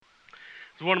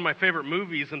It's one of my favorite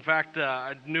movies. In fact,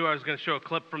 I knew I was going to show a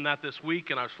clip from that this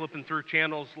week, and I was flipping through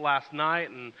channels last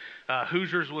night, and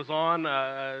Hoosiers was on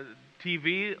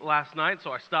TV last night,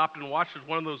 so I stopped and watched. It's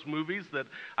one of those movies that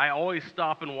I always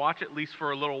stop and watch, at least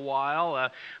for a little while.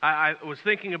 I was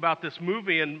thinking about this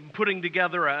movie and putting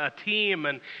together a team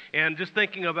and just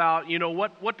thinking about,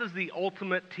 what does the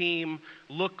ultimate team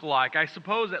look like? I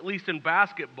suppose, at least in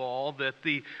basketball, that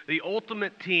the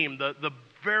ultimate team, the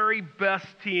very best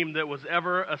team that was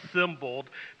ever assembled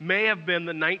may have been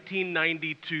the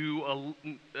 1992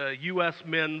 U.S.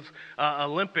 men's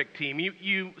Olympic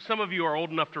team. Some of you are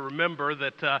old enough to remember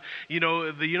that,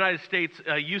 the United States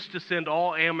used to send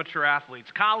all amateur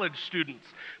athletes, college students,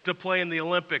 to play in the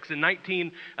Olympics. In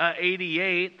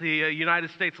 1988, the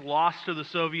United States lost to the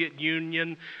Soviet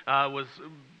Union, was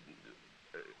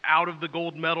out of the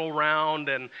gold medal round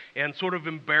and sort of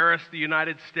embarrassed the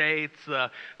United States.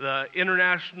 The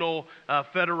International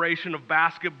Federation of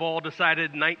Basketball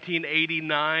decided in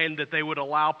 1989 that they would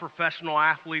allow professional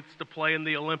athletes to play in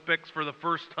the Olympics for the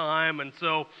first time. And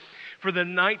so for the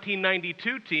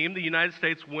 1992 team, the United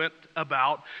States went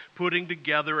about putting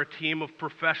together a team of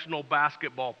professional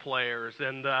basketball players.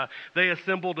 And they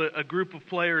assembled a group of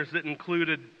players that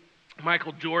included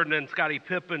Michael Jordan and Scottie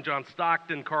Pippen, John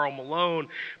Stockton, Karl Malone,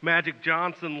 Magic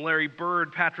Johnson, Larry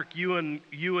Bird, Patrick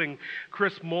Ewing,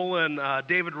 Chris Mullin,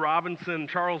 David Robinson,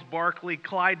 Charles Barkley,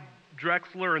 Clyde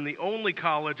Drexler, and the only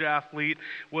college athlete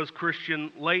was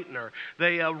Christian Laettner.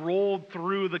 They rolled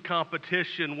through the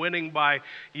competition, winning by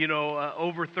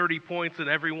over 30 points in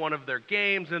every one of their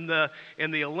games. In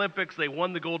the Olympics, they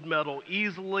won the gold medal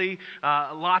easily.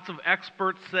 Lots of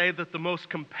experts say that the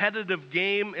most competitive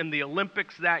game in the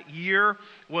Olympics that year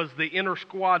was the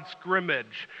inter-squad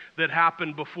scrimmage that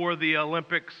happened before the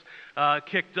Olympics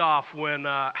kicked off, when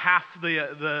half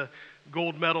the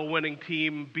gold medal winning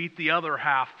team beat the other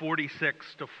half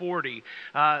 46-40.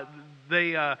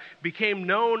 They became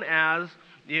known as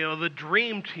the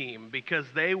dream team because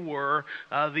they were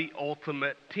the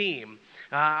ultimate team.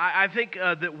 I think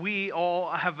that we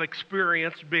all have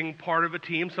experienced being part of a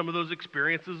team. Some of those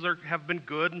experiences have been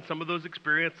good, and some of those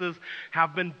experiences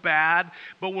have been bad.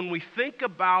 But when we think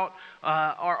about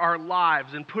our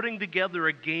lives and putting together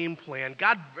a game plan,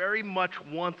 God very much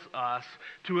wants us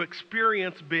to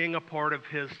experience being a part of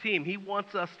His team. He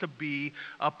wants us to be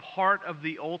a part of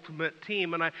the ultimate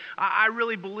team. And I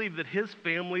really believe that His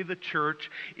family, the church,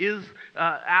 is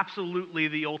absolutely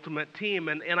the ultimate team.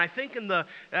 And I think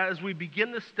as we begin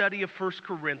the study of 1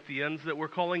 Corinthians that we're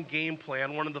calling Game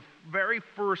Plan, one of the very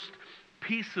first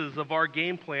pieces of our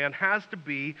game plan has to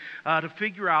be to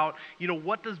figure out,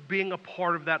 what does being a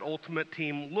part of that ultimate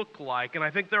team look like? And I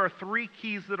think there are three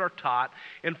keys that are taught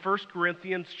in 1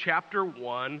 Corinthians chapter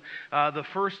 1, the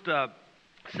first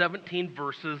 17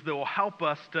 verses that will help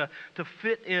us to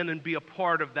fit in and be a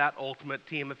part of that ultimate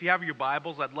team. If you have your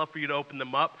Bibles, I'd love for you to open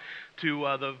them up to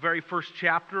the very first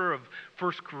chapter of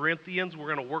 1 Corinthians.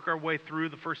 We're going to work our way through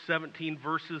the first 17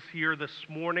 verses here this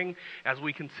morning as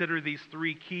we consider these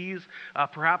three keys.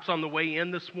 Perhaps on the way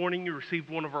in this morning, you received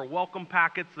one of our welcome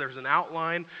packets. There's an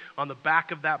outline on the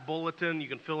back of that bulletin. You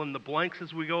can fill in the blanks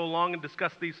as we go along and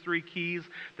discuss these three keys.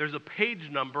 There's a page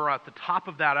number at the top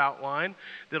of that outline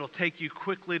that'll take you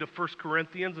quickly to 1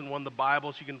 Corinthians, and one of the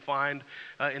Bibles you can find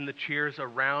in the chairs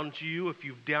around you. If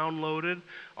you've downloaded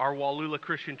our Wallula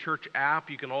Christian Church app,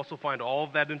 you can also find all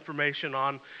of that information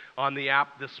on the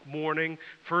app this morning.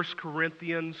 1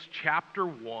 Corinthians chapter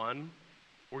 1.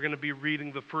 We're going to be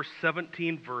reading the first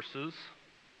 17 verses.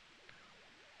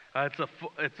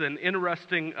 It's an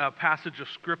interesting passage of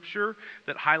Scripture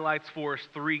that highlights for us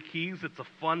three keys. It's a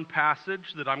fun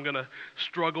passage that I'm going to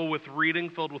struggle with reading,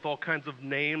 filled with all kinds of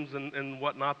names and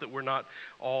whatnot that we're not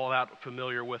all that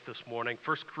familiar with this morning.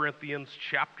 1 Corinthians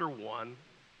chapter 1.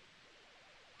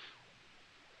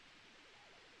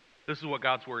 This is what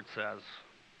God's Word says.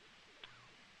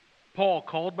 Paul,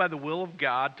 called by the will of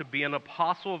God to be an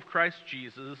apostle of Christ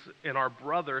Jesus, and our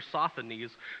brother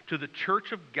Sosthenes, to the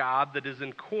church of God that is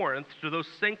in Corinth, to those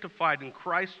sanctified in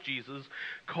Christ Jesus,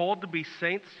 called to be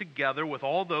saints together with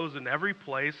all those in every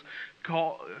place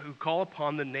who call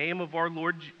upon the name of our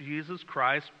Lord Jesus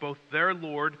Christ, both their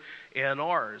Lord and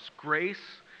ours.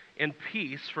 Grace and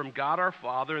peace from God our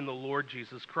Father and the Lord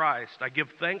Jesus Christ. I give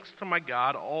thanks to my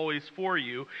God always for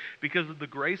you, because of the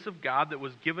grace of God that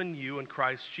was given you in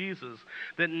Christ Jesus,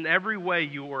 that in every way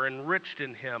you were enriched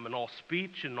in Him, in all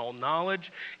speech and all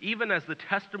knowledge, even as the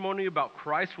testimony about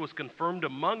Christ was confirmed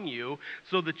among you,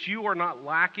 so that you are not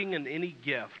lacking in any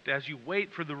gift, as you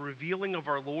wait for the revealing of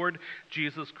our Lord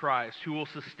Jesus Christ, who will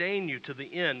sustain you to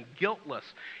the end, guiltless,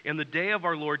 in the day of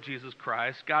our Lord Jesus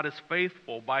Christ. God is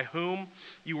faithful, by whom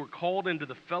you were were called into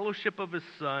the fellowship of his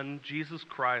Son, Jesus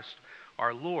Christ,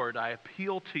 our Lord. I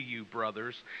appeal to you,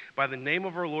 brothers, by the name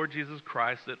of our Lord Jesus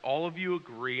Christ, that all of you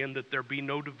agree and that there be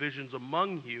no divisions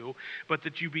among you, but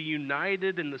that you be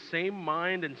united in the same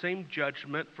mind and same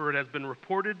judgment, for it has been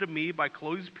reported to me by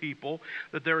close people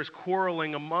that there is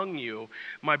quarreling among you.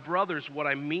 My brothers, what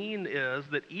I mean is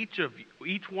that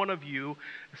each one of you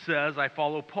says, I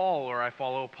follow Paul, or I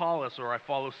follow Apollos, or I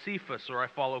follow Cephas, or I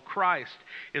follow Christ.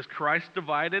 Is Christ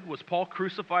divided? Was Paul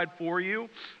crucified for you?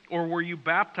 Or were you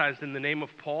baptized in the name of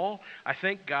Paul? I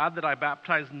thank God that I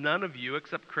baptized none of you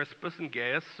except Crispus and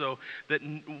Gaius, so that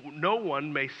no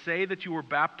one may say that you were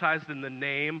baptized in the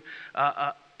name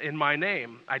in my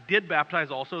name. I did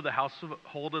baptize also the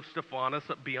household of Stephanas.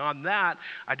 Beyond that,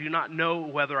 I do not know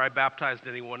whether I baptized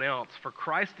anyone else. For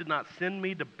Christ did not send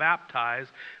me to baptize,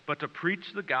 but to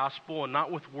preach the gospel, and not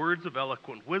with words of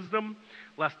eloquent wisdom,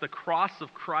 lest the cross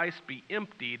of Christ be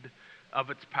emptied of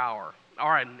its power. All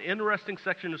right, an interesting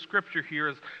section of Scripture here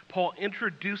as Paul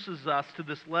introduces us to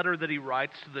this letter that he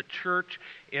writes to the church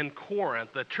in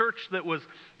Corinth, the church that was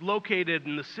located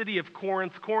in the city of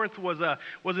Corinth. Corinth was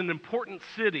an important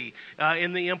city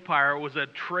in the empire. It was a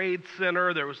trade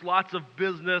center. There was lots of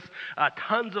business.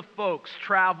 Tons of folks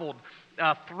traveled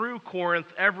through Corinth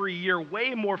every year.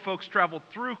 Way more folks traveled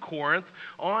through Corinth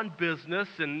on business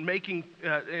and making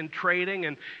and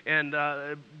trading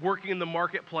and working in the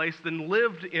marketplace than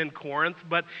lived in Corinth.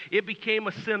 But it became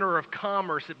a center of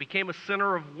commerce. It became a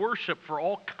center of worship for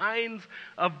all kinds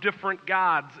of different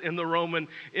gods in the Roman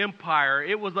Empire.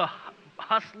 It was a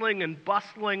hustling and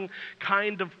bustling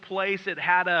kind of place. It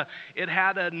had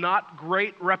a not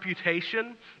great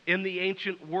reputation in the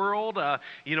ancient world.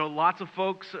 Lots of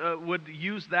folks would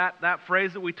use that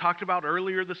phrase that we talked about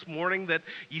earlier this morning, that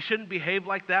you shouldn't behave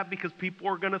like that because people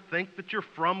are going to think that you're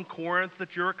from Corinth,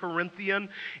 that you're a Corinthian.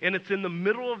 And it's in the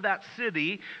middle of that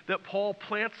city that Paul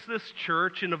plants this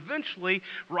church and eventually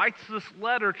writes this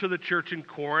letter to the church in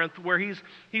Corinth, where he's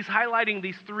highlighting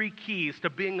these three keys to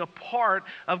being a part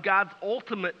of God's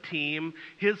ultimate team,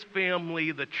 his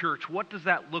family, the church. What does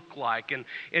that look like?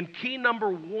 And key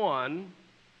number one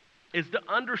is to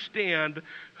understand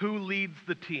who leads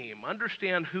the team.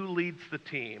 Understand who leads the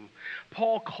team.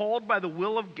 Paul, called by the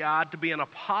will of God to be an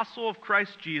apostle of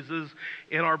Christ Jesus,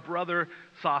 and our brother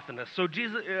Sosthenes. So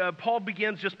Paul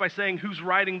begins just by saying who's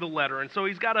writing the letter. And so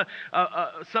he's got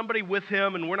somebody with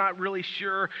him, and we're not really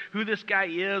sure who this guy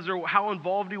is or how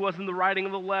involved he was in the writing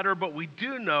of the letter, but we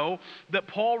do know that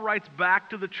Paul writes back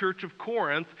to the church of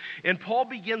Corinth, and Paul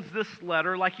begins this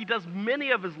letter, like he does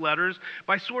many of his letters,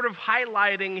 by sort of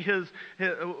highlighting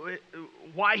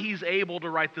why he's able to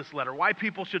write this letter, why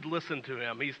people should listen to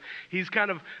him. He's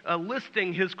kind of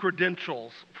listing his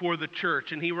credentials for the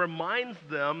church, and he reminds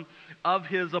them of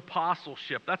his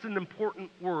apostleship. That's an important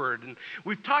word. And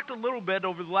we've talked a little bit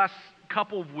over the last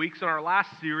couple of weeks in our last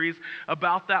series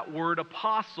about that word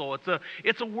apostle.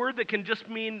 It's a word that can just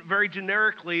mean very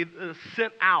generically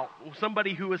sent out,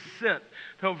 somebody who is sent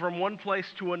from one place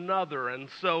to another. And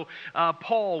so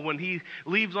Paul, when he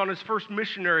leaves on his first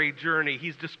missionary journey,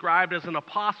 he's described as an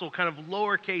apostle, kind of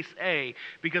lowercase a,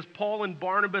 because Paul and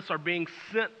Barnabas are being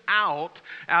sent out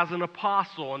as an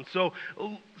apostle. And so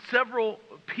several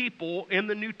people in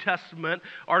the New Testament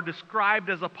are described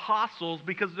as apostles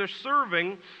because they're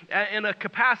serving in a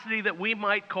capacity that we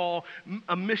might call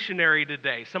a missionary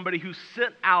today, somebody who's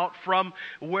sent out from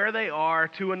where they are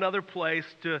to another place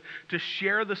to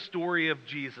share the story of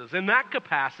Jesus. In that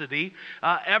capacity,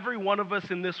 every one of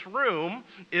us in this room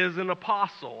is an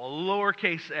apostle, a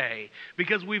lowercase a,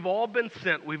 because we've all been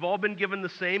sent. We've all been given the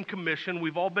same commission.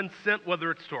 We've all been sent,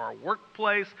 whether it's to our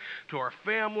workplace, to our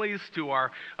families, to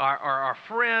our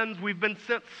friends. We've been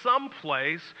sent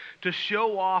someplace to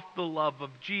show off the love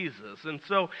of Jesus. And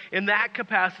so in that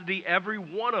capacity, every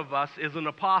one of us is an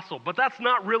apostle. But that's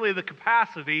not really the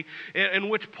capacity in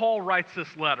which Paul writes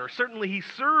this letter. Certainly he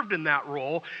served in that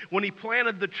role when he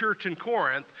planted the church in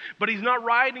Corinth, but he's not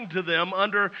writing to them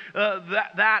under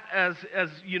that as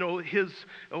his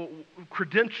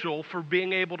credential for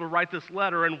being able to write this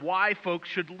letter and why folks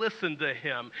should listen to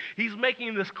him. He's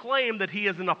making this claim that he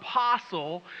is an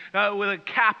apostle with a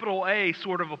capital A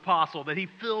sort of apostle, that he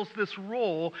fills this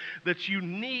role that's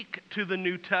unique to the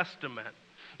New Testament.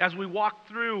 as we walk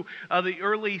through the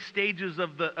early stages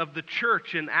of the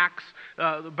church in Acts,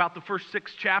 about the first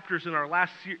 6 chapters in our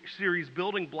last series,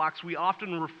 Building Blocks, we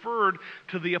often referred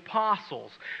to the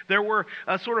apostles. There were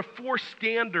sort of 4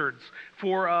 standards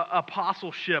for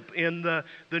apostleship in the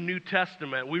New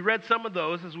Testament. We read some of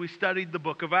those as we studied the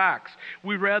book of Acts.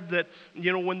 We read that,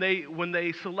 when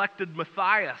they selected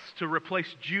Matthias to replace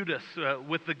Judas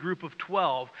with the group of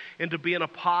 12 and to be an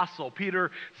apostle, Peter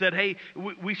said, hey,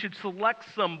 we should select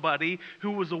somebody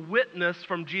who was a witness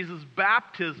from Jesus'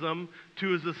 baptism to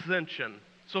his ascension.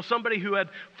 So somebody who had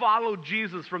followed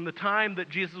Jesus from the time that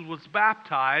Jesus was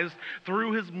baptized,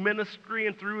 through his ministry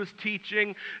and through his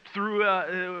teaching, through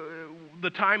the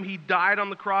time he died on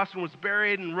the cross and was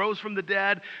buried and rose from the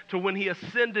dead, to when he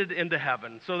ascended into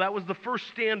heaven. So that was the first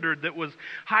standard that was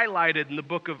highlighted in the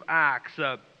book of Acts.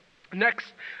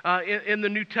 Next, in the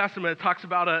New Testament, it talks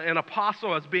about an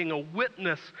apostle as being a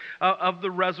witness of the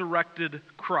resurrected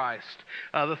Christ.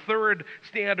 The third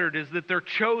standard is that they're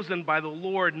chosen by the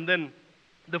Lord, and then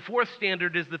the fourth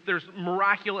standard is that there's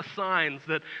miraculous signs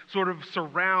that sort of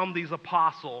surround these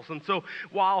apostles. And so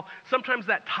while sometimes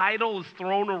that title is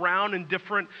thrown around in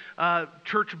different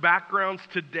church backgrounds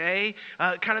today,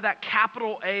 kind of that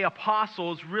capital A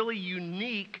apostle is really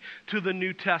unique to the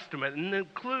New Testament. And it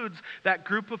includes that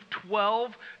group of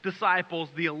 12 disciples,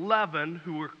 the 11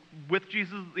 who were with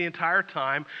Jesus the entire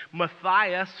time,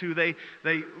 Matthias, who they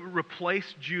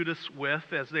replaced Judas with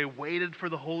as they waited for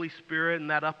the Holy Spirit in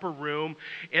that upper room,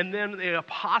 and then the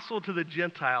apostle to the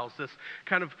Gentiles, this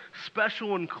kind of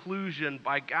special inclusion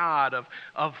by God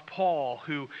of Paul,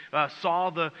 who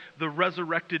saw the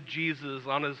resurrected Jesus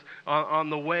on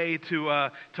the way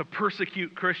to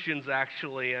persecute Christians,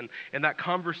 actually, and that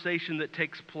conversation that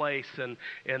takes place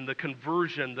and the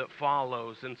conversion that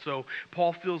follows. And so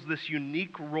Paul fills this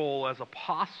unique role as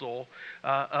apostle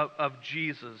of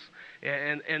Jesus.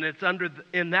 And it's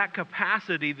in that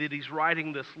capacity that he's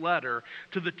writing this letter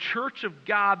to the church of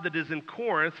God that is in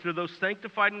Corinth, to those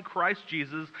sanctified in Christ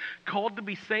Jesus, called to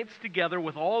be saints together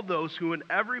with all those who in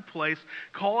every place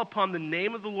call upon the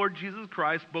name of the Lord Jesus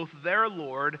Christ, both their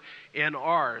Lord and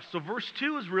ours. So verse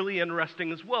 2 is really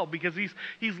interesting as well, because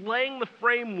he's laying the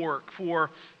framework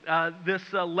for this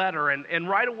letter, and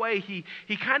right away he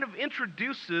kind of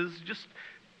introduces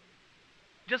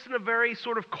just in a very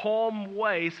sort of calm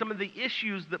way, some of the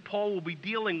issues that Paul will be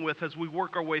dealing with as we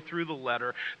work our way through the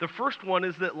letter. The first one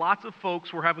is that lots of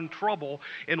folks were having trouble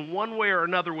in one way or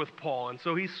another with Paul. And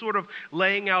so he's sort of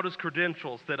laying out his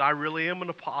credentials, that I really am an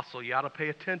apostle. You ought to pay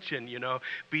attention,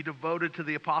 be devoted to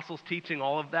the apostles' teaching,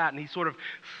 all of that. And he sort of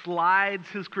slides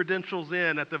his credentials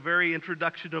in at the very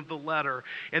introduction of the letter.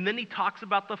 And then he talks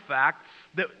about the fact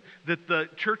that the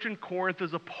church in Corinth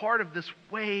is a part of this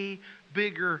way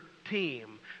bigger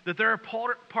team, that they're a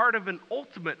part of an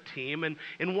ultimate team.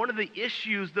 And one of the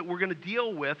issues that we're going to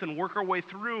deal with and work our way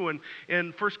through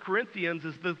in 1 Corinthians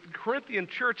is the Corinthian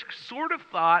church sort of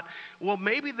thought, well,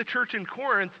 maybe the church in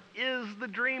Corinth is the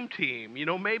dream team.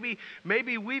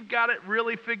 Maybe we've got it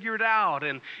really figured out.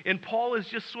 And Paul is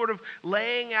just sort of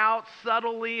laying out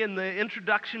subtly in the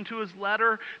introduction to his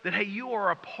letter that, hey, you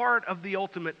are a part of the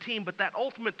ultimate team, but that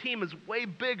ultimate team is way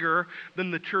bigger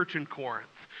than the church in Corinth.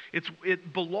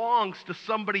 It belongs to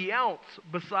somebody else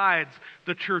besides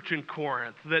the church in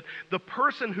Corinth. That the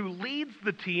person who leads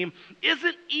the team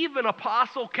isn't even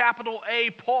Apostle capital A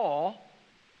Paul,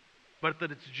 but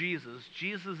that it's Jesus.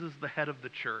 Jesus is the head of the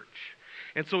church.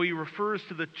 And so he refers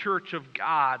to the church of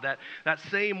God. That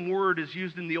same word is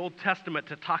used in the Old Testament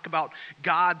to talk about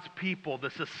God's people,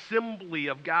 this assembly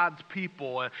of God's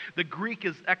people. The Greek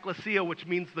is ekklesia, which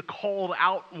means the called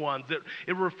out ones.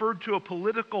 It referred to a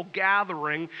political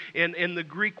gathering in the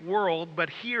Greek world, but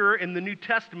here in the New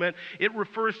Testament, it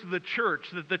refers to the church,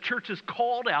 that the church is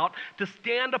called out to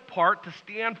stand apart, to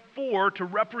stand for, to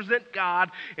represent God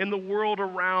in the world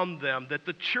around them, that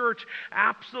the church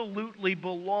absolutely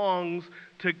belongs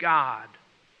to God,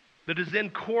 that is in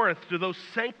Corinth, to those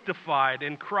sanctified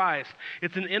in Christ.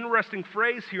 It's an interesting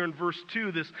phrase here in verse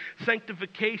 2, this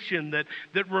sanctification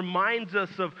that reminds us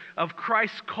of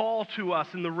Christ's call to us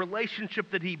and the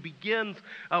relationship that he begins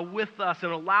with us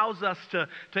and allows us to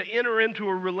enter into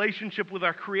a relationship with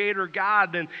our Creator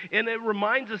God. And it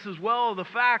reminds us as well of the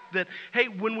fact that, hey,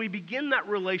 when we begin that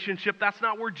relationship, that's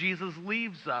not where Jesus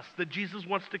leaves us, that Jesus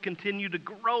wants to continue to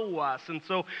grow us. And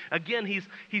so, again, he's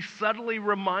subtly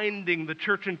reminding the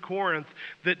church in Corinth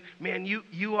that, man,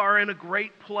 you are in a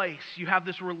great place. You have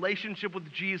this relationship with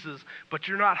Jesus, but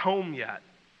you're not home yet.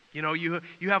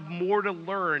 You have more to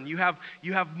learn. You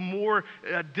have more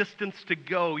distance to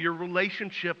go. Your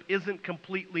relationship isn't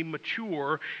completely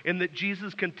mature, and that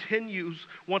Jesus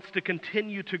wants to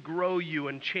continue to grow you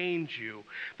and change you.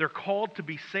 They're called to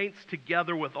be saints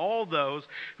together with all those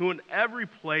who in every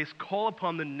place call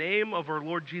upon the name of our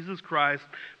Lord Jesus Christ,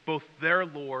 both their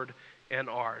Lord and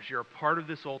ours. You're a part of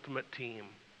this ultimate team.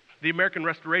 The American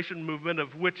Restoration Movement,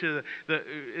 of which is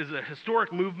a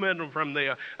historic movement from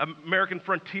the American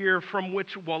frontier, from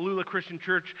which Wallula Christian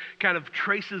Church kind of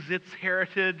traces its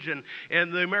heritage. And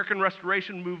the American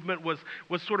Restoration Movement was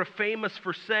sort of famous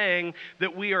for saying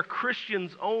that we are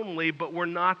Christians only, but we're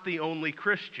not the only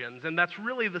Christians. And that's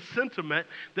really the sentiment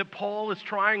that Paul is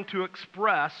trying to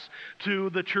express to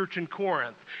the church in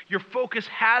Corinth. Your focus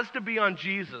has to be on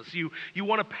Jesus. You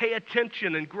want to pay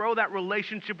attention and grow that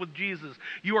relationship with Jesus.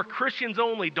 You are Christians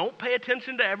only. Don't pay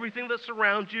attention to everything that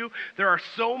surrounds you. There are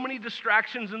so many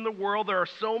distractions in the world. There are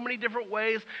so many different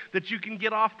ways that you can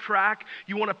get off track.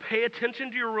 You want to pay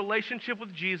attention to your relationship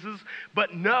with Jesus,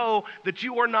 but know that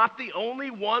you are not the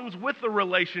only ones with a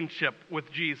relationship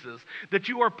with Jesus. That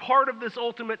you are part of this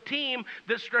ultimate team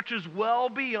that stretches well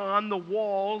beyond the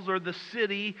walls or the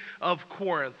city of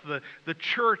Corinth, the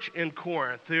church in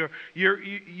Corinth.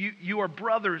 You are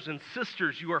brothers and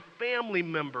sisters. You are family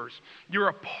members. You're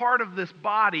a part of this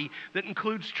body that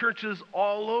includes churches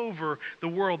all over the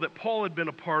world that Paul had been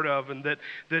a part of, and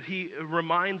that he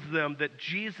reminds them that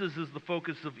Jesus is the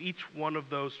focus of each one of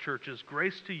those churches.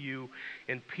 Grace to you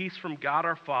and peace from God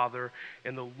our Father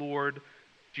and the Lord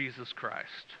Jesus Christ.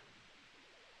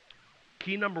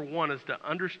 Key number one is to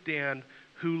understand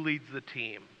who leads the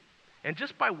team. And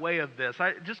just by way of this,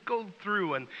 I just go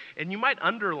through and you might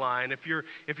underline if you're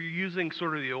using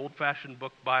sort of the old-fashioned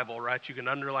book Bible, right? You can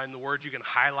underline the words, you can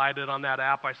highlight it on that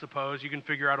app, I suppose. You can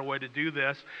figure out a way to do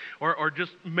this, or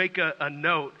just make a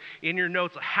note in your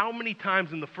notes how many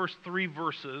times in the first 3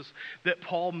 verses that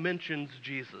Paul mentions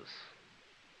Jesus.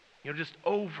 Just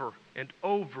over and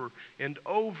over and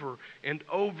over and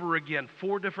over again,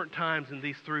 4 different times in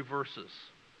these 3 verses.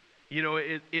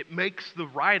 It makes the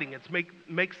writing,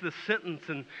 makes the sentence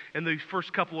and these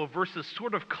first couple of verses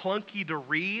sort of clunky to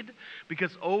read,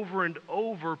 because over and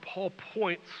over Paul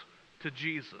points to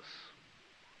Jesus.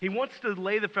 He wants to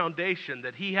lay the foundation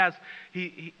that he has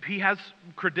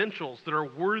credentials that are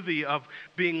worthy of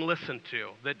being listened to,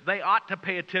 that they ought to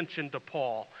pay attention to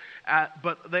Paul,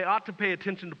 but they ought to pay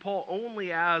attention to Paul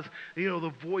only as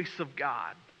the voice of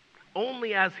God,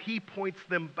 only as he points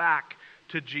them back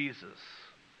to Jesus.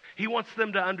 He wants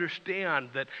them to understand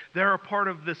that they're a part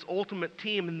of this ultimate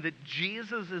team and that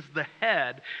Jesus is the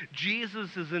head.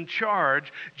 Jesus is in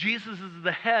charge. Jesus is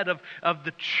the head of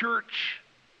the church,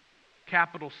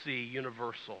 capital C,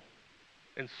 universal.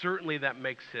 And certainly that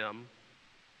makes him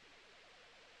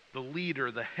the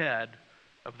leader, the head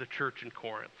of the church in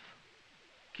Corinth.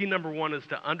 Key number one is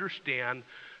to understand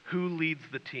who leads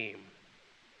the team.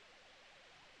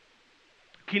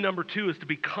 Key number 2 is to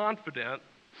be confident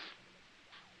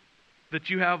that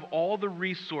you have all the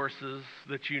resources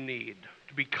that you need.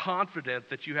 To be confident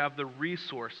that you have the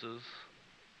resources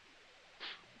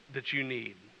that you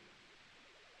need.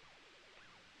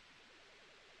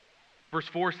 Verse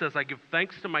 4 says, I give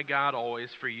thanks to my God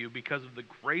always for you because of the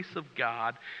grace of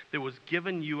God that was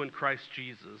given you in Christ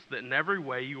Jesus, that in every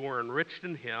way you are enriched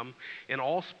in him, in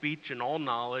all speech and all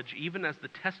knowledge, even as the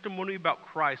testimony about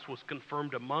Christ was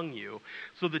confirmed among you,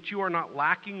 so that you are not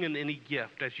lacking in any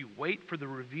gift as you wait for the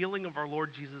revealing of our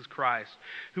Lord Jesus Christ,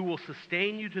 who will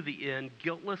sustain you to the end,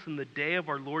 guiltless in the day of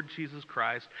our Lord Jesus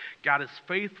Christ. God is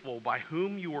faithful, by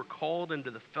whom you were called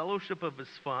into the fellowship of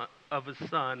his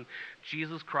Son,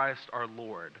 Jesus Christ our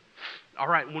Lord. All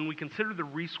right, when we consider the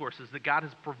resources that God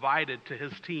has provided to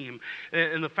his team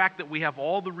and the fact that we have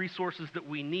all the resources that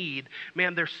we need,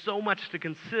 man, there's so much to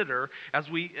consider as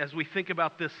we think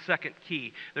about this second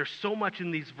key. There's so much in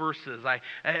these verses.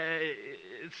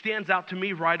 It stands out to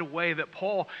me right away that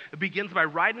Paul begins by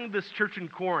writing this church in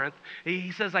Corinth.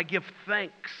 He says, I give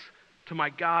thanks to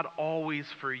my God always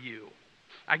for you.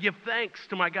 I give thanks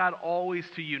to my God always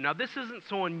to you. Now, this isn't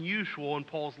so unusual in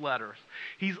Paul's letters.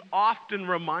 He's often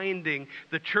reminding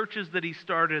the churches that he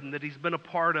started and that he's been a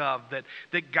part of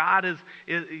that God is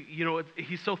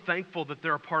he's so thankful that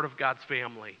they're a part of God's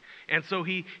family. And so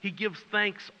he gives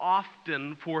thanks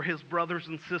often for his brothers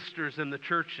and sisters in the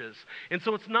churches. And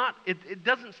so it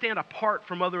doesn't stand apart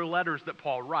from other letters that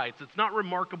Paul writes. It's not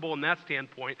remarkable in that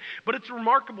standpoint, but it's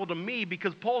remarkable to me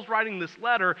because Paul's writing this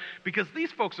letter because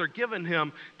these folks are giving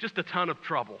him just a ton of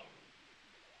trouble.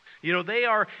 They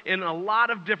are in a lot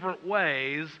of different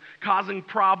ways causing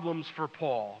problems for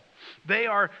Paul. They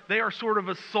are sort of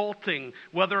assaulting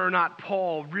whether or not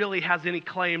Paul really has any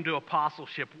claim to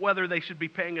apostleship, whether they should be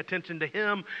paying attention to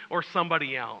him or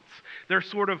somebody else. They're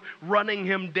sort of running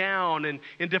him down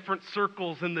in different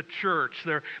circles in the church.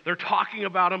 They're talking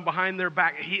about him behind their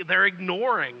back. They're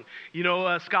ignoring.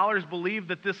 Scholars believe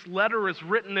that this letter is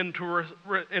written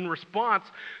in response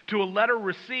to a letter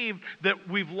received that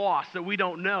we've lost, that we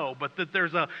don't know, but that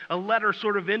there's a letter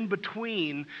sort of in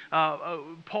between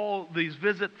these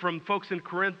visits from folks in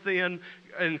Corinth and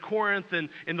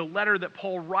the letter that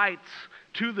Paul writes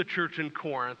to the church in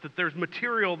Corinth, that there's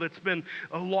material that's been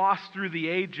lost through the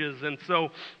ages. And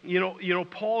so,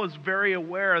 Paul is very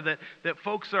aware that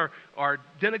folks are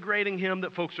denigrating him,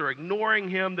 that folks are ignoring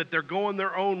him, that they're going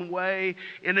their own way.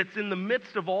 And it's in the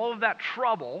midst of all of that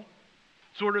trouble,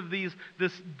 sort of this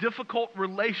difficult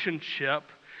relationship,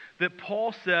 that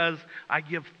Paul says, I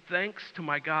give thanks to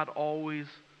my God always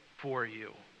for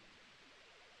you.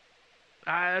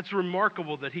 It's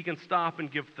remarkable that he can stop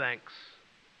and give thanks.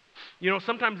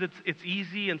 Sometimes it's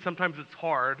easy and sometimes it's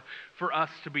hard for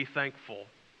us to be thankful.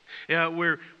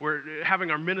 We're having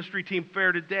our ministry team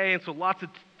fair today, and so lots of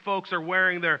folks are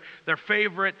wearing their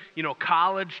favorite,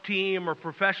 college team or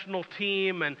professional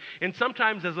team, and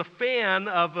sometimes as a fan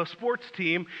of a sports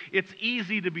team, it's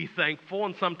easy to be thankful,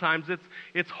 and sometimes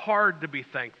it's hard to be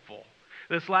thankful.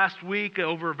 This last week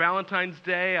over Valentine's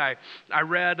Day, I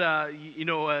read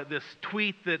this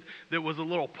tweet that was a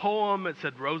little poem. It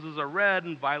said, "Roses are red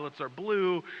and violets are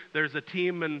blue. There's a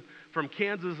team from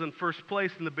Kansas in first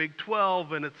place in the Big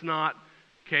 12, and it's not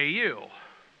KU."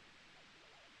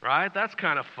 Right? That's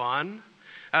kind of fun.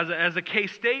 As a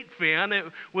K-State fan,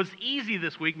 it was easy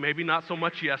this week, maybe not so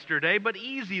much yesterday, but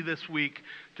easy this week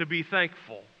to be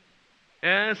thankful.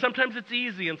 And sometimes it's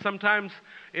easy, and sometimes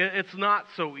it's not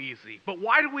so easy. But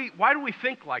why do we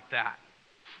think like that?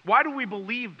 Why do we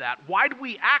believe that? Why do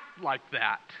we act like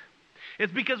that?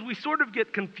 It's because we sort of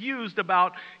get confused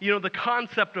about, the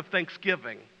concept of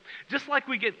Thanksgiving. Just like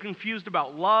we get confused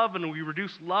about love and we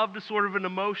reduce love to sort of an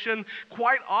emotion,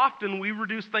 quite often we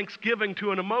reduce Thanksgiving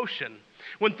to an emotion.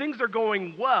 When things are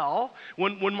going well,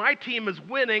 when my team is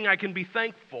winning, I can be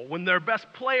thankful. When their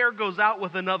best player goes out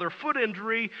with another foot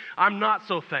injury, I'm not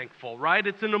so thankful, right?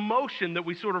 It's an emotion that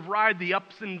we sort of ride the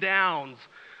ups and downs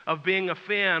of being a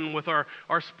fan with our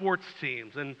sports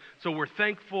teams. And so we're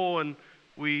thankful and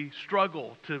we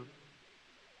struggle to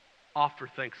offer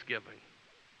thanksgiving.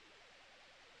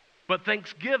 But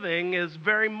Thanksgiving is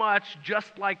very much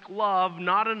just like love,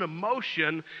 not an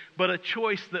emotion, but a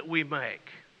choice that we make.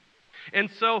 And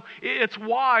so it's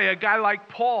why a guy like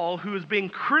Paul, who is being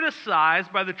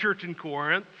criticized by the church in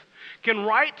Corinth, can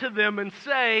write to them and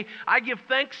say, I give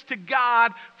thanks to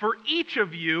God for each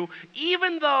of you,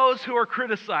 even those who are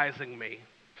criticizing me.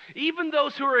 Even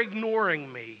those who are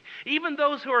ignoring me, even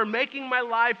those who are making my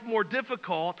life more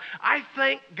difficult, I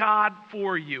thank God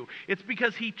for you. It's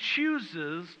because He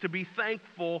chooses to be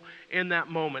thankful in that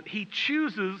moment. He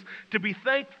chooses to be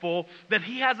thankful that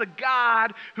He has a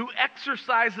God who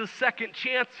exercises second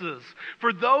chances.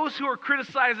 For those who are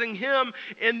criticizing Him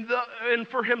and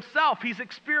for Himself, He's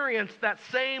experienced that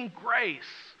same grace.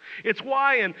 It's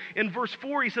why in verse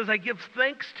 4 he says, I give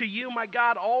thanks to you, my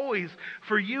God, always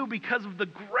for you because of the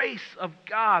grace of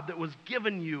God that was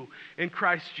given you in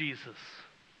Christ Jesus.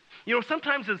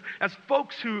 Sometimes as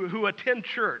folks who attend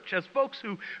church, as folks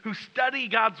who study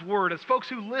God's Word, as folks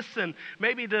who listen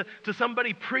maybe to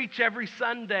somebody preach every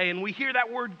Sunday, and we hear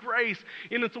that word grace,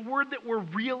 and it's a word that we're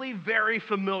really very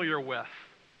familiar with.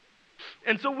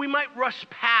 And so we might rush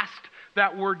past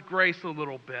that word grace a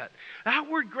little bit. That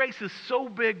word grace is so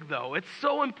big, though. It's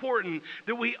so important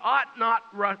that we ought not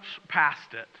rush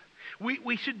past it.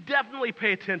 We should definitely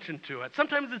pay attention to it.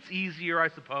 Sometimes it's easier, I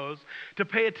suppose, to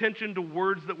pay attention to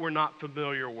words that we're not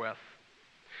familiar with.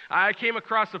 I came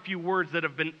across a few words that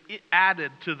have been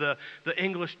added to the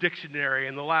English dictionary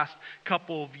in the last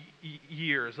couple of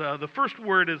years. The first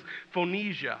word is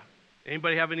phonesia.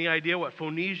 Anybody have any idea what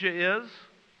phonesia is?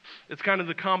 It's kind of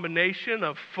the combination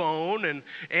of phone and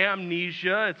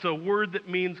amnesia. It's a word that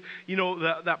means,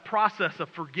 that process of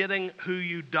forgetting who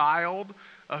you dialed,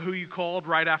 who you called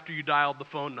right after you dialed the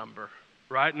phone number,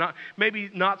 right?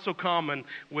 Maybe not so common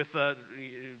with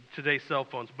today's cell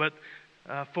phones, but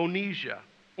phonesia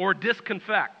or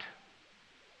disconfect.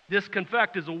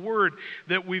 Disconfect is a word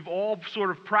that we've all sort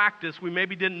of practiced. We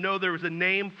maybe didn't know there was a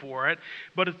name for it,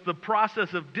 but it's the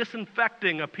process of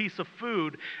disinfecting a piece of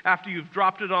food after you've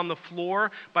dropped it on the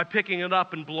floor by picking it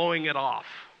up and blowing it off.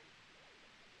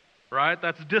 Right?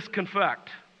 That's disconfect.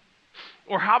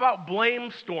 Or how about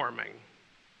blame storming?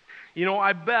 You know,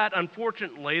 I bet,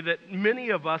 unfortunately, that many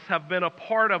of us have been a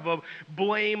part of a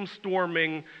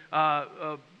blame-storming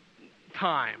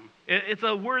time. It's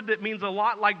a word that means a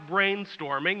lot like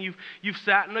brainstorming. You've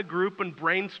sat in a group and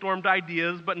brainstormed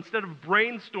ideas, but instead of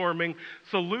brainstorming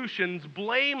solutions,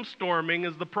 blamestorming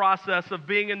is the process of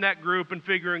being in that group and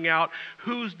figuring out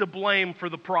who's to blame for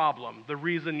the problem, the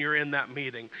reason you're in that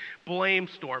meeting.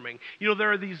 Blamestorming. You know,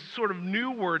 there are these sort of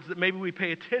new words that maybe we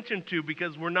pay attention to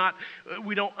because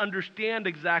we don't understand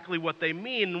exactly what they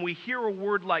mean. And we hear a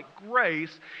word like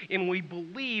grace and we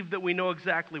believe that we know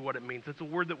exactly what it means. It's a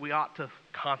word that we ought to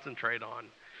concentrate on,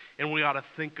 and we ought to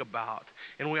think about,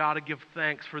 and we ought to give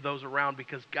thanks for those around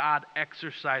because God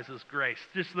exercises grace.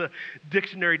 Just the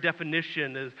dictionary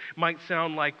definition might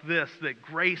sound like this, that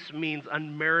grace means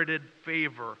unmerited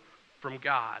favor from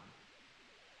God.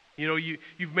 You know,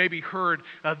 you've maybe heard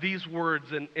these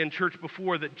words in church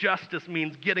before, that justice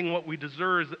means getting what we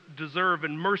deserve,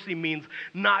 and mercy means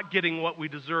not getting what we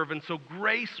deserve. And so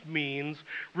grace means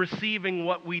receiving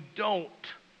what we don't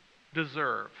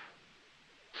deserve.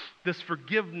 This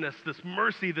forgiveness, this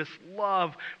mercy, this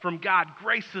love from God.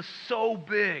 Grace is so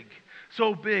big,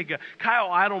 so big. Kyle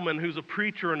Idleman, who's a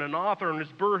preacher and an author, in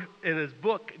his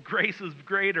book, Grace is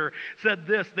Greater, said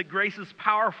this, that grace is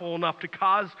powerful enough to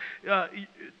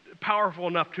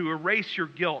erase your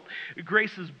guilt.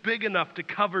 Grace is big enough to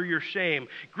cover your shame.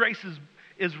 Grace is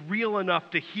real enough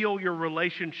to heal your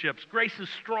relationships. Grace is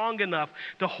strong enough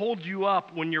to hold you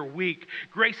up when you're weak.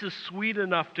 Grace is sweet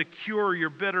enough to cure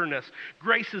your bitterness.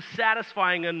 Grace is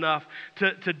satisfying enough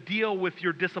to deal with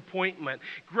your disappointment.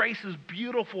 Grace is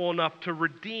beautiful enough to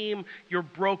redeem your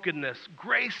brokenness.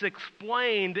 Grace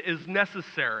explained is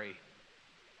necessary.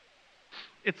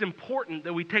 It's important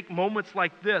that we take moments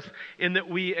like this and that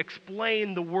we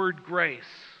explain the word grace.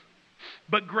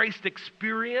 But grace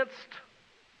experienced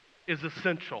is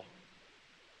essential.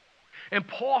 And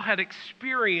Paul had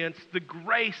experienced the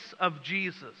grace of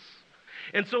Jesus.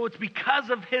 And so it's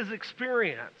because of his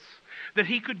experience that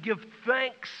he could give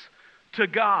thanks to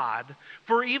God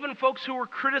for even folks who were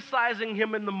criticizing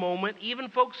him in the moment, even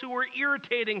folks who were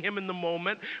irritating him in the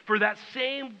moment, for that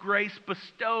same grace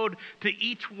bestowed to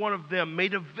each one of them,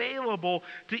 made available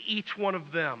to each one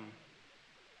of them.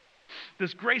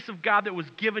 This grace of God that was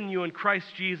given you in Christ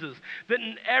Jesus, that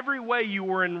in every way you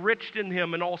were enriched in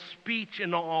him in all speech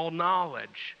and all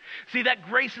knowledge. See, that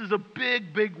grace is a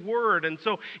big, big word. And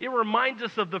so it reminds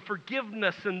us of the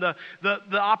forgiveness and the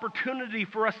opportunity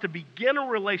for us to begin a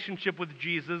relationship with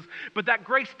Jesus. But that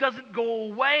grace doesn't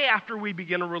go away after we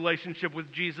begin a relationship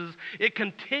with Jesus. It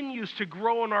continues to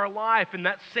grow in our life. And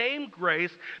that same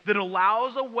grace that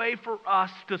allows a way for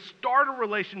us to start a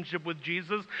relationship with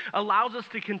Jesus allows us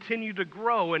to continue to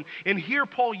grow. And here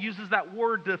Paul uses that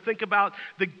word to think about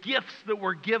the gifts that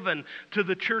were given to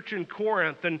the church in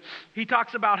Corinth. And he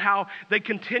talks about how they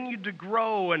continued to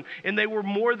grow and they were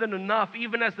more than enough,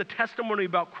 even as the testimony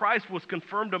about Christ was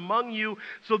confirmed among you,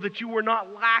 so that you were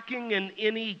not lacking in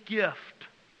any gift.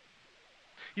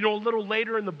 You know, a little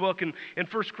later in the book, in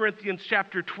 1 Corinthians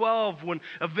chapter 12, when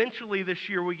eventually this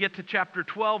year we get to chapter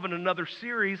 12 in another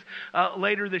series,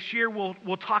 later this year,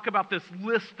 we'll talk about this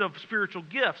list of spiritual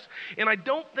gifts. And I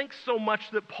don't think so much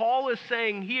that Paul is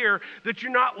saying here that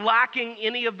you're not lacking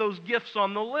any of those gifts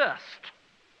on the list.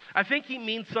 I think he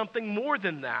means something more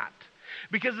than that.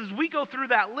 Because as we go through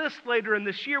that list later in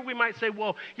this year, we might say,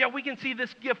 well, yeah, we can see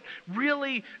this gift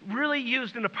really, really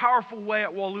used in a powerful way at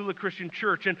Wallula Christian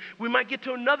Church. And we might get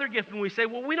to another gift and we say,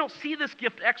 well, we don't see this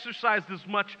gift exercised as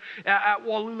much at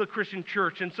Wallula Christian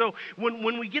Church. And so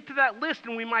when we get to that list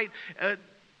and we might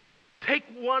take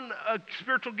one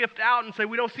spiritual gift out and say,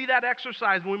 we don't see that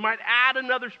exercise. And we might add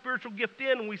another spiritual gift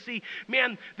in and we see,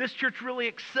 man, this church really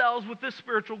excels with this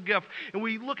spiritual gift. And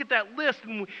we look at that list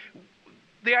and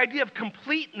the idea of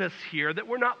completeness here, that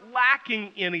we're not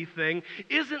lacking anything,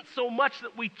 isn't so much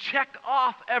that we check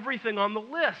off everything on the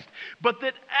list, but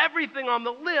that everything on the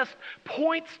list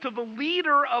points to the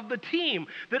leader of the team,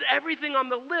 that everything on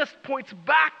the list points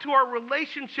back to our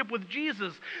relationship with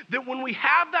Jesus, that when we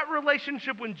have that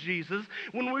relationship with Jesus,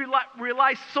 when we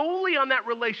rely solely on that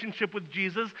relationship with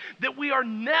Jesus, that we are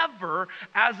never,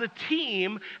 as a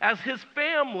team, as his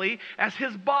family, as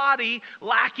his body,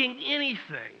 lacking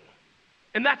anything.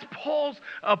 And that's Paul's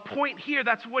point here.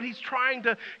 That's what he's trying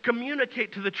to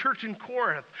communicate to the church in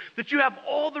Corinth, that you have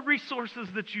all the resources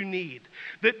that you need,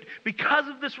 that because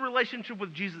of this relationship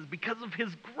with Jesus, because of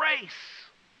his grace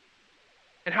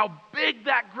and how big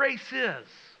that grace is,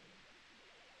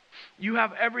 you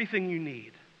have everything you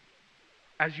need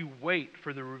as you wait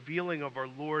for the revealing of our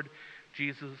Lord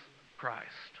Jesus Christ.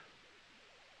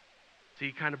 See,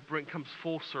 he kind of comes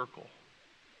full circle.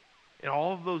 And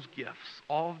all of those gifts,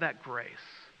 all of that grace,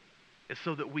 is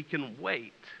so that we can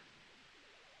wait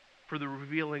for the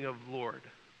revealing of the Lord.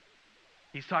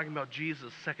 He's talking about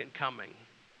Jesus' second coming.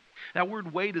 That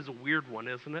word wait is a weird one,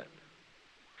 isn't it?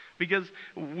 Because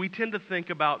we tend to think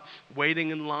about waiting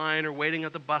in line or waiting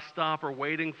at the bus stop or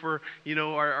waiting for,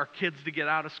 our kids to get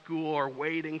out of school or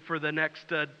waiting for the next,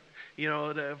 for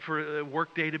the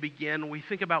work day to begin. We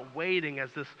think about waiting as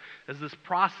this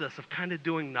process of kind of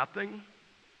doing nothing.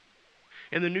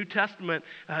 In the New Testament,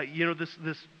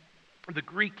 the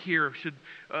Greek here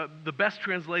the best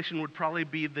translation would probably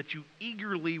be that you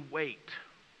eagerly wait.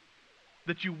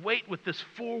 That you wait with this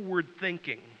forward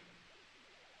thinking.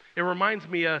 It reminds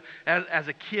me, as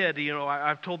a kid,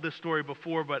 I've told this story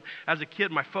before, but as a kid,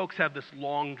 my folks have this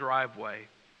long driveway.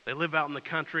 They live out in the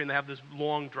country, and they have this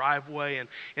long driveway.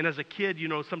 And as a kid,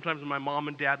 sometimes my mom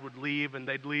and dad would leave, and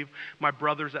they'd leave my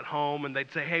brothers at home, and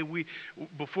they'd say, hey,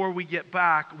 before we get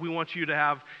back, we want you to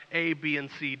have A, B, and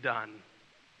C done.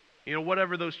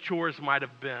 Whatever those chores might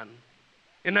have been.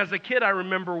 And as a kid, I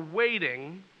remember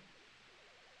waiting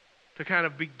to kind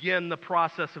of begin the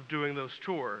process of doing those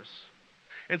chores.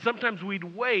 And sometimes we'd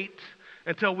wait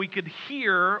until we could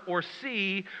hear or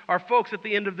see our folks at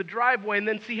the end of the driveway and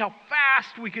then see how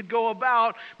fast we could go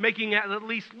about making it at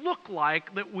least look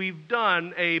like that we've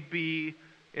done A, B,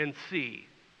 and C,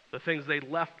 the things they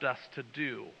left us to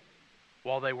do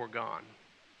while they were gone.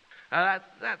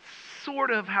 That's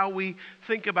sort of how we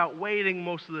think about waiting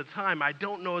most of the time. I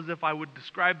don't know as if I would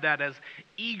describe that as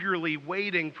eagerly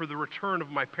waiting for the return of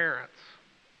my parents.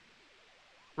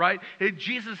 Right?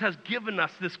 Jesus has given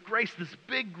us this grace, this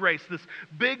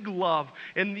big love,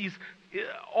 and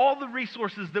all the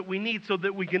resources that we need so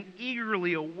that we can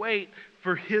eagerly await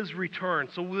for His return,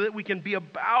 so that we can be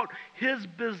about His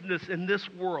business in this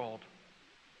world.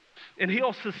 And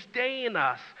He'll sustain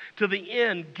us to the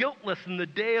end, guiltless in the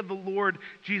day of the Lord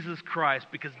Jesus Christ,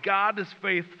 because God is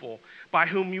faithful, by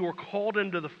whom you were called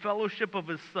into the fellowship of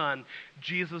His Son,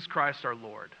 Jesus Christ our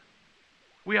Lord.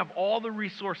 We have all the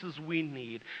resources we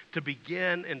need to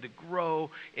begin and to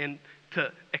grow and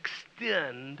to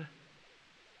extend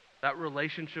that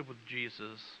relationship with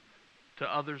Jesus to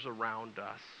others around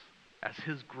us as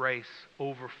His grace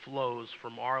overflows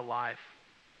from our life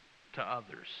to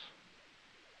others.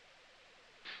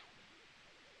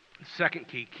 Second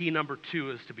key number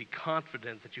 2 is to be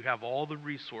confident that you have all the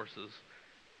resources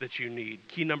that you need.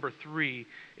 Key number 3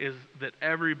 is that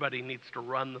everybody needs to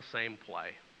run the same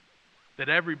play. That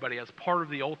everybody, as part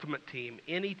of the ultimate team,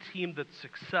 any team that's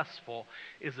successful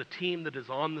is a team that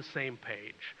is on the same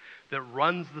page, that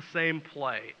runs the same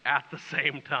play at the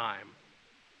same time.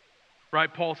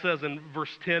 Right? Paul says in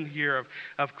verse 10 here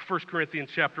of 1 Corinthians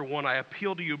chapter 1, I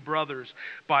appeal to you, brothers,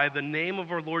 by the name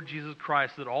of our Lord Jesus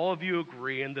Christ, that all of you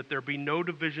agree and that there be no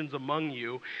divisions among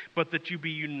you, but that you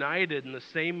be united in the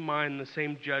same mind and the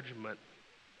same judgment.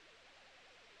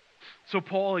 So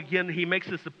Paul, again, he makes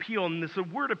this appeal, and this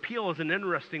word appeal is an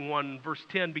interesting one in verse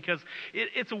 10 because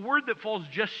it's a word that falls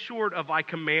just short of I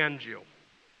command you.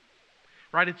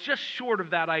 Right? It's just short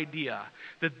of that idea,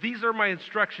 that these are my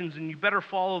instructions and you better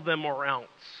follow them or else.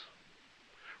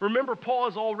 Remember, Paul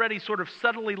has already sort of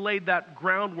subtly laid that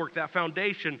groundwork, that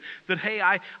foundation, that, hey,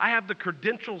 I have the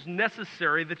credentials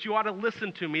necessary, that you ought to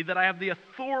listen to me, that I have the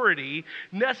authority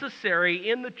necessary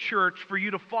in the church for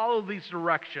you to follow these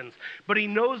directions. But he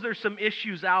knows there's some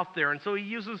issues out there, and so he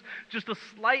uses just a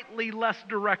slightly less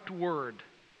direct word.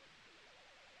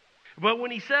 But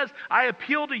when he says, I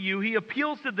appeal to you, he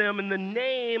appeals to them in the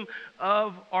name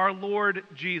of our Lord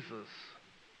Jesus.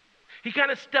 He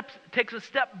kind of takes a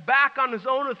step back on his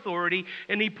own authority,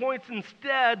 and he points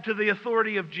instead to the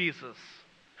authority of Jesus.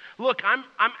 Look, I'm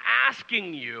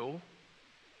asking you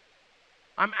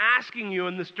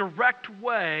in this direct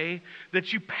way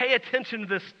that you pay attention to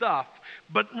this stuff.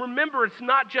 But remember, it's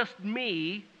not just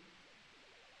me,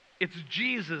 it's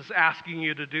Jesus asking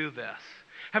you to do this.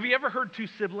 Have you ever heard two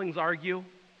siblings argue?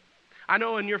 I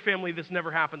know in your family this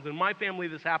never happens. In my family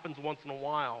this happens once in a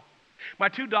while. My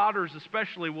two daughters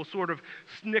especially will sort of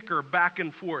snicker back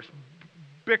and forth,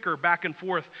 bicker back and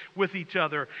forth with each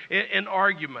other in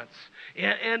arguments.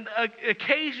 And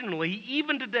occasionally,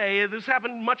 even today, this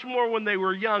happened much more when they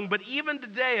were young, but even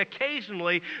today,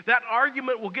 occasionally, that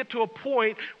argument will get to a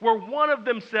point where one of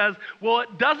them says, well,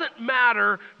 it doesn't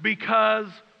matter because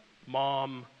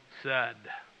Mom said.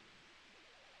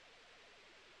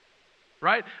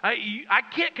 Right? I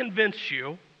can't convince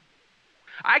you.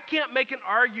 I can't make an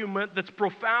argument that's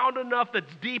profound enough,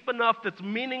 that's deep enough, that's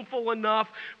meaningful enough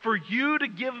for you to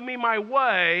give me my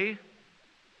way.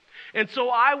 And so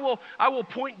I will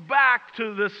point back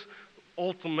to this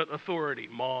ultimate authority,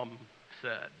 Mom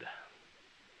said.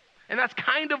 And that's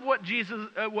kind of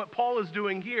what Paul is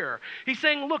doing here. He's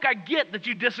saying, look, I get that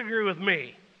you disagree with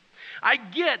me. I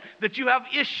get that you have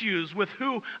issues with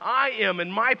who I am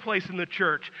and my place in the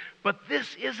church, but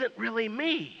this isn't really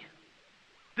me.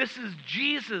 This is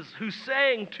Jesus who's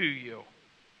saying to you,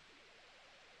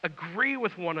 agree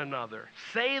with one another.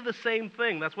 Say the same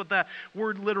thing. That's what that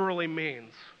word literally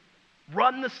means.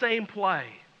 Run the same play.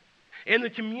 In the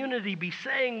community, be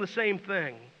saying the same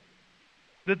thing.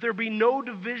 That there be no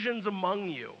divisions among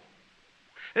you.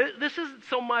 This isn't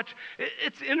so much,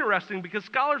 it's interesting because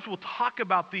scholars will talk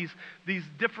about these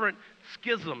different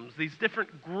schisms, these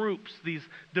different groups, these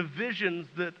divisions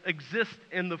that exist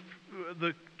in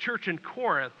the church in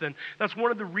Corinth. And that's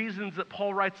one of the reasons that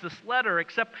Paul writes this letter,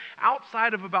 except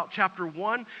outside of about chapter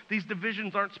 1, these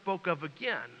divisions aren't spoke of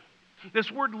again. This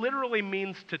word literally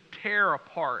means to tear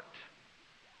apart.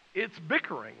 It's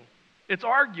bickering, it's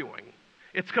arguing,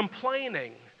 it's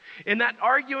complaining. And that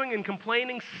arguing and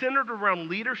complaining centered around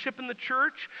leadership in the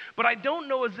church, but I don't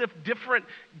know as if different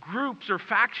groups or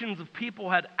factions of people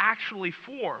had actually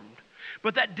formed.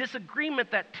 But that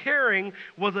disagreement, that tearing,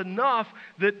 was enough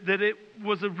that it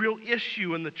was a real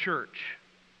issue in the church.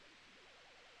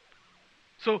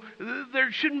 So there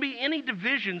shouldn't be any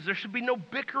divisions. There should be no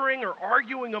bickering or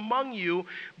arguing among you,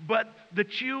 but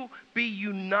that you be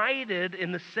united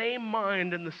in the same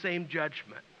mind and the same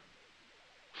judgment.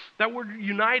 That word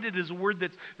united is a word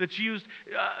that's used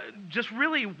just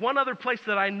really one other place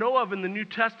that I know of in the New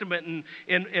Testament,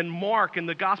 in Mark, in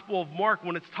the Gospel of Mark,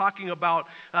 when it's talking about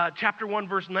chapter 1,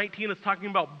 verse 19, it's talking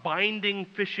about binding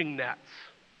fishing nets,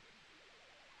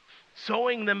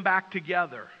 sewing them back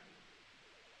together.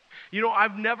 You know,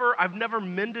 I've never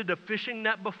mended a fishing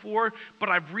net before, but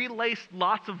I've relaced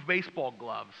lots of baseball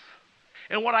gloves.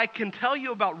 And what I can tell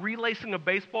you about relacing a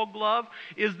baseball glove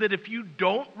is that if you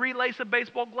don't relace a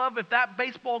baseball glove, if that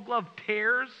baseball glove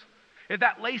tears, if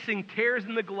that lacing tears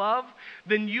in the glove,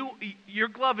 then your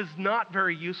glove is not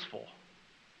very useful.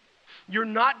 You're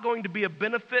not going to be a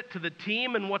benefit to the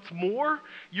team, and what's more,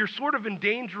 you're sort of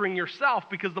endangering yourself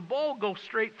because the ball goes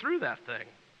straight through that thing.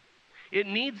 It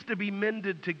needs to be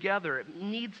mended together. It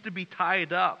needs to be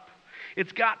tied up.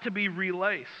 It's got to be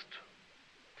relaced.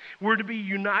 We're to be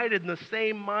united in the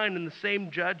same mind and the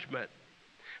same judgment.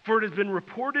 For it has been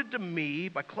reported to me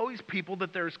by Chloe's people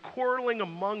that there is quarreling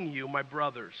among you, my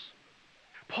brothers.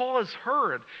 Paul has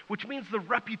heard, which means the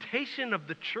reputation of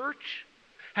the church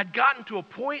had gotten to a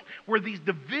point where these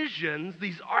divisions,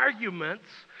 these arguments,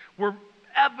 were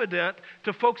evident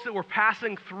to folks that were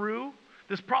passing through.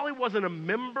 This probably wasn't a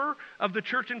member of the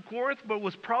church in Corinth, but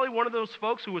was probably one of those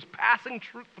folks who was passing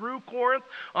through Corinth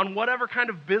on whatever kind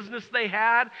of business they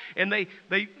had, and they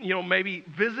maybe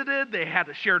visited, they had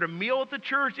shared a meal at the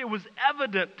church. It was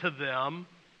evident to them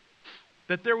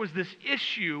that there was this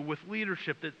issue with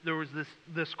leadership, that there was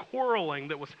this quarreling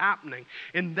that was happening,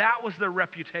 and that was their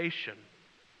reputation.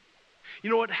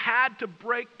 You know, it had to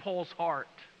break Paul's heart.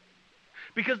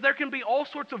 Because there can be all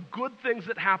sorts of good things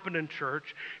that happen in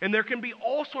church, and there can be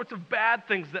all sorts of bad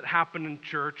things that happen in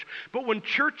church. But when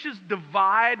churches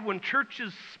divide, when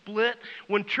churches split,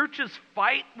 when churches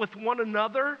fight with one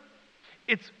another,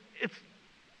 it's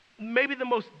maybe the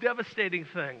most devastating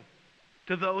thing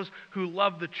to those who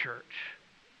love the church.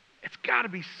 It's got to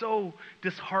be so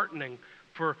disheartening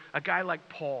for a guy like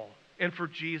Paul and for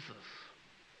Jesus.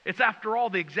 It's, after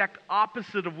all, the exact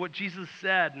opposite of what Jesus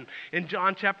said. In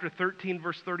John chapter 13,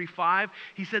 verse 35,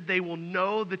 he said, they will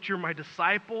know that you're my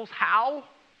disciples. How?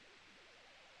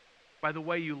 By the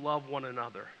way you love one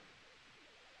another.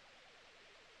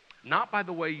 Not by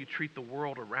the way you treat the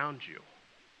world around you,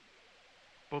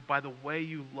 but by the way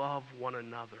you love one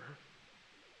another.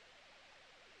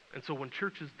 And so when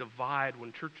churches divide,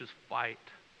 when churches fight,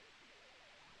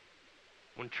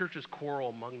 when churches quarrel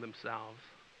among themselves,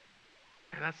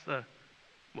 and that's the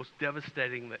most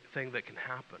devastating thing that can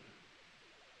happen.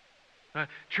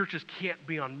 Churches can't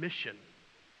be on mission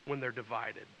when they're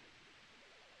divided.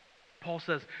 Paul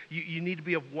says you need to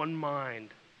be of one mind,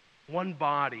 one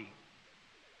body.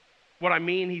 What I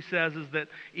mean, he says, is that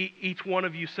each one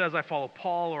of you says, I follow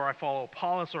Paul, or I follow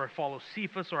Apollos, or I follow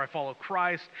Cephas, or I follow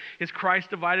Christ. Is Christ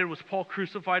divided? Was Paul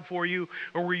crucified for you?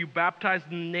 Or were you baptized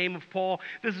in the name of Paul?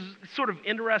 This is sort of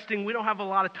interesting. We don't have a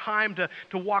lot of time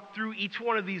to walk through each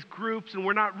one of these groups, and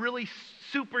we're not really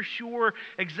super sure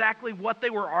exactly what they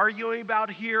were arguing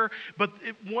about here. But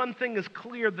one thing is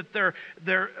clear, that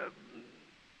their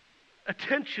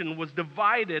attention was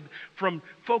divided from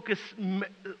focus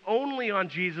only on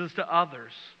Jesus to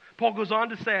others. Paul goes on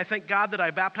to say, I thank God that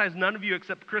I baptized none of you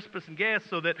except Crispus and Gaius,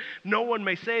 so that no one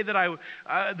may say that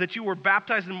that you were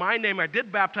baptized in my name. I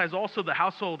did baptize also the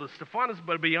household of Stephanas,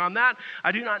 but beyond that,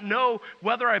 I do not know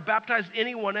whether I baptized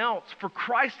anyone else. For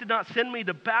Christ did not send me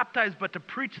to baptize, but to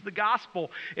preach the gospel,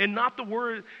 and not the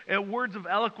words of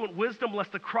eloquent wisdom,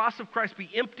 lest the cross of Christ be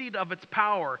emptied of its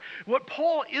power. What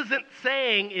Paul isn't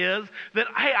saying is that,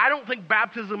 hey, I don't think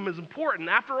baptism is important.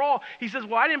 After all, he says,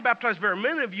 well, I didn't baptize very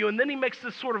many of you, and then he makes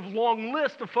this sort of long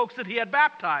list of folks that he had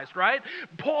baptized, right?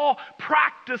 Paul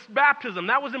practiced baptism.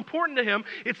 That was important to him.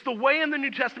 It's the way in the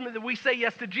New Testament that we say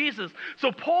yes to Jesus.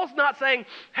 So Paul's not saying,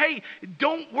 hey,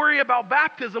 don't worry about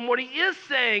baptism. What he is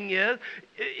saying is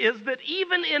that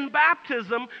even in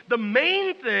baptism, the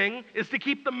main thing is to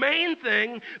keep the main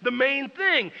thing the main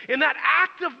thing. And that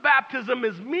act of baptism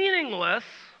is meaningless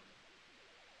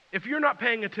if you're not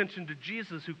paying attention to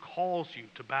Jesus who calls you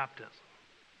to baptism.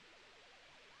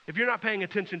 If you're not paying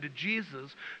attention to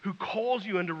Jesus who calls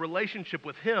you into relationship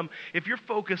with him, if you're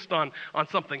focused on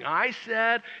something I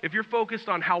said, if you're focused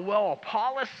on how well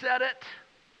Apollos said it,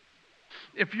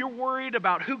 if you're worried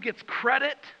about who gets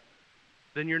credit,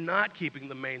 then you're not keeping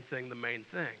the main thing the main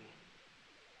thing.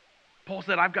 Paul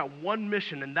said, I've got one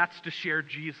mission, and that's to share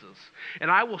Jesus. And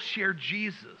I will share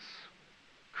Jesus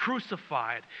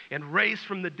crucified and raised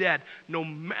from the dead, no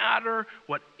matter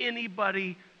what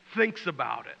anybody thinks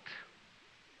about it.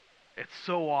 It's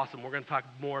so awesome. We're going to talk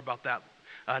more about that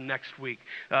next week.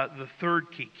 The third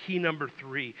key number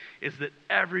 3, is that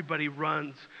everybody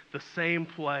runs the same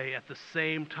play at the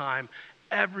same time.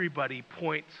 Everybody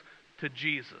points to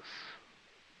Jesus.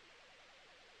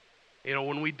 You know,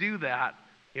 when we do that,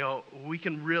 you know, we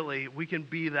can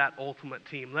be that ultimate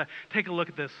team. Take a look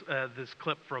at this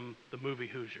clip from the movie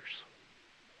Hoosiers.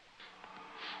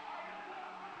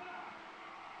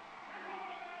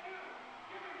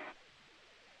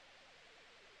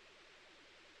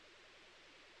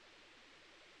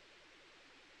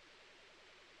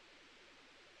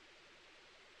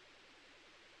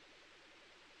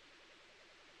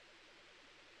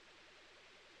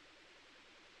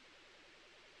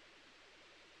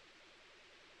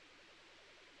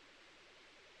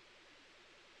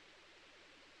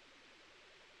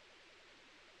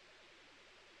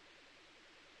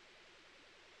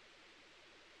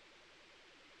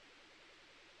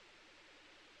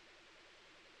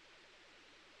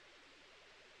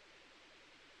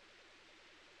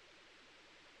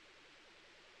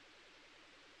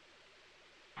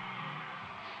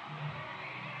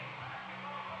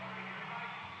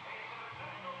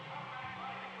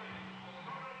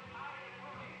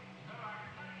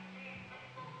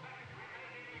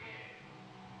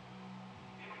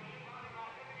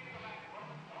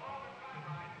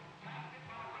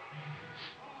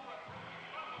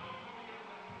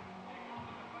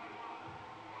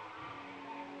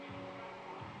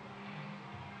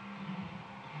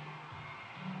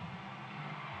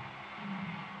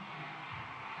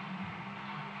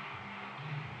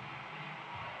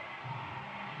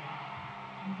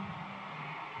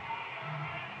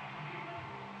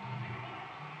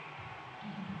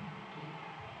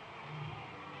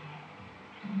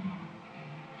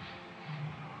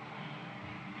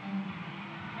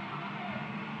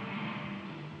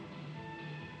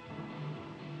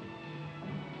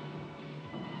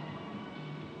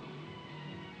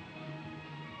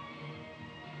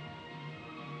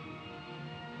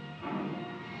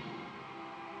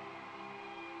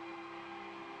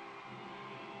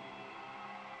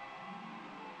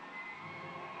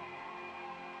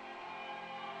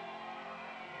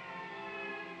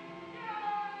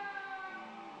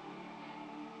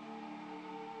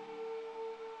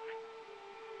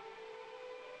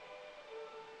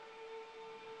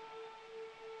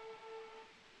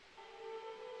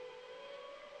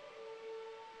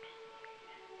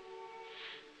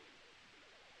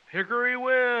 Hickory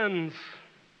wins,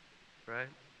 right?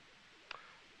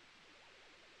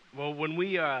 Well, when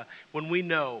we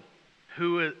know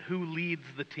who leads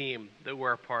the team that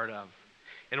we're a part of,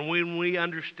 and when we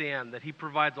understand that he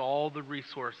provides all the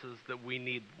resources that we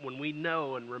need, when we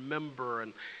know and remember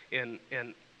and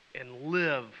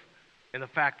live in the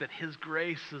fact that his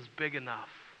grace is big enough,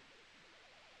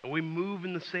 and we move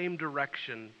in the same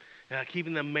direction,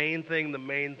 keeping the main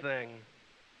thing,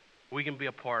 we can be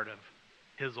a part of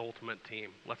his ultimate team.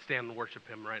 Let's stand and worship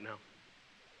him right now.